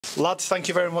Lads, thank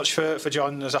you very much for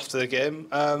joining us after the game.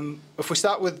 If we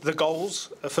start with the goals,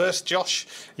 first, Josh,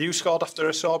 you scored after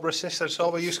a Sorba assist, and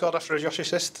Sorba, you scored after a Josh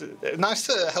assist. Nice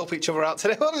to help each other out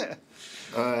today, wasn't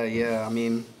it? Yeah, I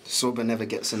mean, Sorba never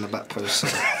gets in the back post, so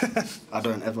I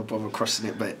don't ever bother crossing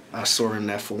it, but I saw him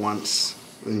there for once,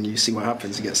 and you see what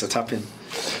happens, he gets a tap in.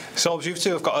 Sorbs, you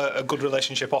two have got a good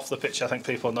relationship off the pitch, I think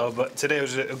people know, but today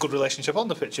was a good relationship on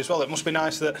the pitch as well. It must be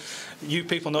nice that you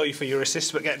people know you for your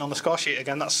assists, but getting on the score sheet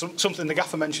again, that's something the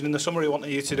gaffer mentioned in the summer he wanted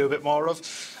you to do a bit more of.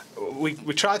 We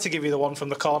tried to give you the one from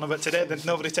the corner, but today there's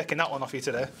nobody taking that one off you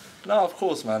today. No, of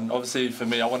course, man. Obviously, for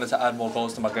me, I wanted to add more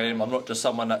goals to my game. I'm not just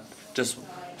someone that just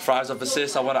thrives off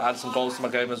assists. I want to add some goals to my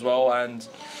game as well. And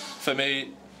for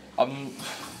me,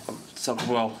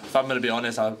 well, if I'm going to be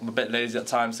honest, I'm a bit lazy at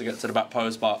times to get to the back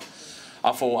post, but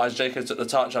I thought as Jacob took the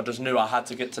touch, I just knew I had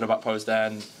to get to the back post there,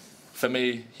 and for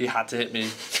me, he had to hit me.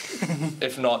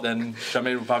 If not, then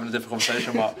we're having a different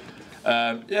conversation. But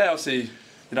yeah, obviously, you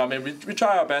know what I mean, we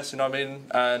try our best, you know what I mean,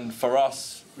 and for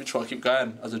us, we try to keep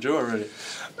going as a duo, really.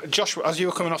 Josh, as you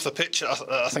were coming off the pitch,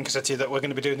 I think I said to you that we're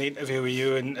going to be doing the interview with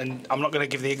you, and I'm not going to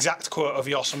give the exact quote of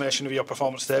your summation of your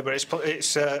performance today, but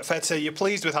it's fair to say you're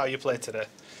pleased with how you played today.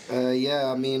 Yeah,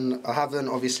 I mean, I haven't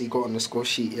obviously got on the score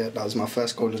sheet yet. That was my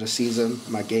first goal of the season.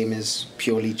 My game is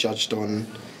purely judged on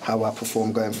how I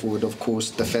perform going forward. Of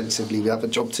course, defensively, we have a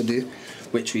job to do,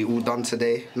 which we all done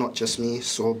today. Not just me,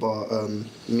 Sorba,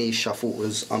 Mish, I thought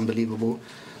was unbelievable.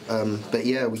 But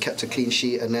yeah, we kept a clean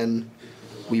sheet, and then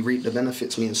we reaped the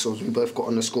benefits, me and Sorbs. We both got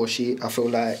on the score sheet. I feel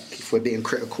like if we're being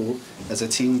critical as a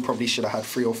team, probably should have had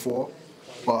 3 or 4.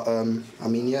 But I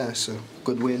mean, yeah, it's a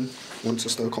good win. On to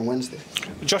Stoke on Wednesday.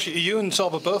 Josh, you and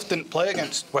Sorba both didn't play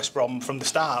against West Brom from the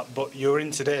start, but you were in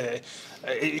today.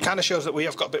 It kind of shows that we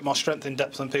have got a bit more strength in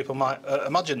depth than people might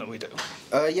imagine that we do.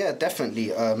 Yeah,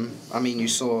 definitely. I mean, you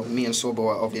saw me and Sorba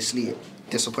were obviously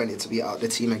disappointed to be out of the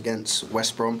team against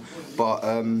West Brom, but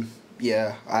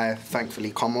yeah, I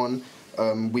thankfully come on.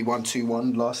 We won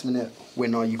 2-1 last minute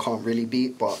winner you can't really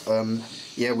beat, but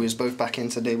yeah, we was both back in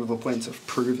today with a point to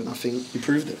prove, and I think we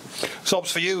proved it.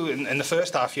 Sobs, for you in the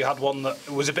first half you had one that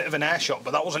was a bit of an air shot,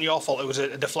 but that wasn't your fault. It was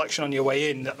a deflection on your way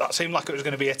in. That seemed like it was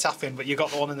going to be a tap in, but you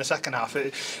got the one in the second half.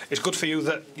 It's good for you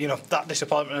that, you know, that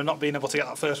disappointment of not being able to get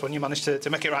that first one, you managed to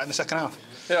make it right in the second half.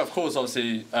 Yeah, of course.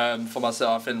 Obviously, for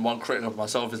myself, I think one critic of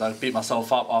myself is I beat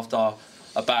myself up after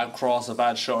a bad cross, a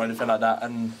bad shot or anything like that,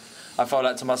 and I felt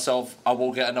like to myself, I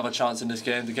will get another chance in this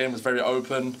game. The game was very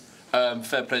open.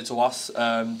 Fair play to us.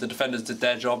 The defenders did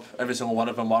their job. Every single one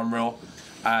of them were unreal.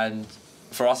 And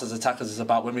for us as attackers, it's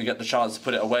about when we get the chance to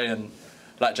put it away. And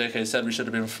like JK said, we should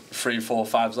have been 3, 4,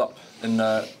 5s up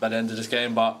by the end of this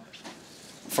game. But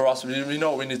for us, we know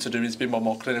what we need to do. We need to be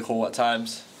more clinical at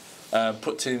times,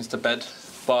 put teams to bed.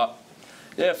 But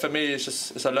yeah, for me,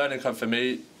 it's a learning curve for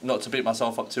me not to beat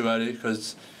myself up too early,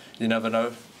 because you never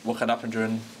know what can happen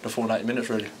during the full 90 minutes,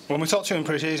 really. When we talked to you in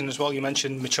pre-season as well, you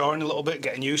mentioned maturing a little bit,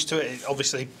 getting used to it.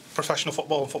 Obviously, professional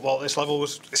football and football at this level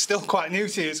is still quite new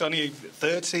to you. It's only your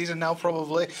 3rd season now,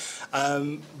 probably.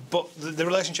 But the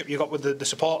relationship you got with the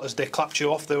supporters, they clapped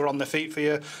you off, they were on their feet for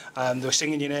you, they were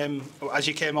singing your name as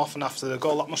you came off and after the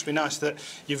goal. That must be nice that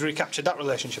you've recaptured that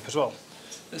relationship as well.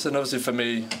 Listen, obviously for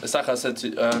me, it's like I said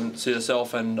to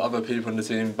yourself and other people in the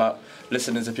team, but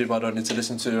listening to people I don't need to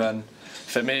listen to. And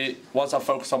for me, once I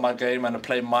focus on my game and I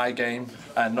play my game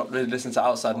and not really listen to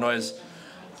outside noise,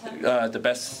 the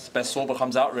best Sorba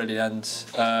comes out, really. And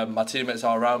my teammates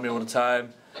are around me all the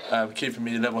time, keeping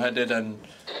me level-headed. And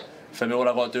for me, all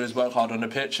I've got to do is work hard on the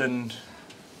pitch, and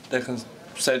they can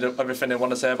say everything they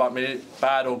want to say about me,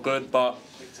 bad or good, but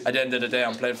at the end of the day,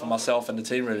 I'm playing for myself and the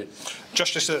team, really.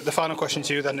 Josh, just the final question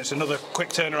to you then. It's another quick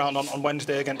turnaround on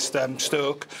Wednesday against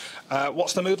Stoke.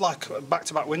 What's the mood like?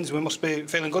 Back-to-back wins, we must be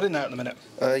feeling good in there at the minute.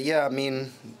 Yeah, I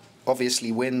mean,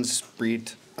 obviously wins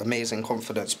breed amazing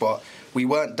confidence, but we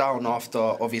weren't down after,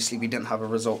 obviously, we didn't have a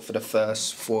result for the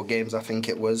first 4 games, I think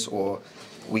it was, or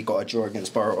we got a draw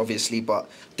against Borough, obviously, but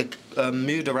the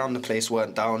mood around the place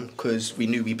weren't down because we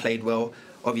knew we played well.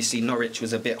 Obviously, Norwich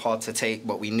was a bit hard to take,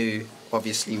 but we knew,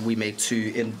 obviously, we made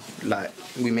 2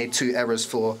 errors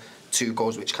for 2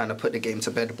 goals, which kind of put the game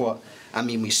to bed. But I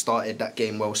mean, we started that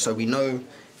game well, so we know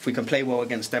if we can play well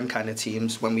against them kind of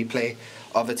teams, when we play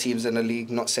other teams in the league,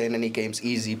 not saying any game's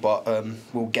easy, but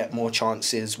we'll get more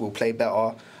chances, we'll play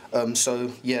better.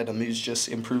 So yeah, the mood's just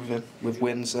improving with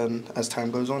wins and as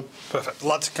time goes on. Perfect.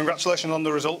 Lads, congratulations on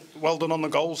the result. Well done on the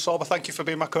goals. Sorba, thank you for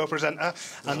being my co-presenter,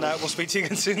 and we'll speak to you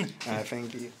again soon.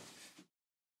 Thank you.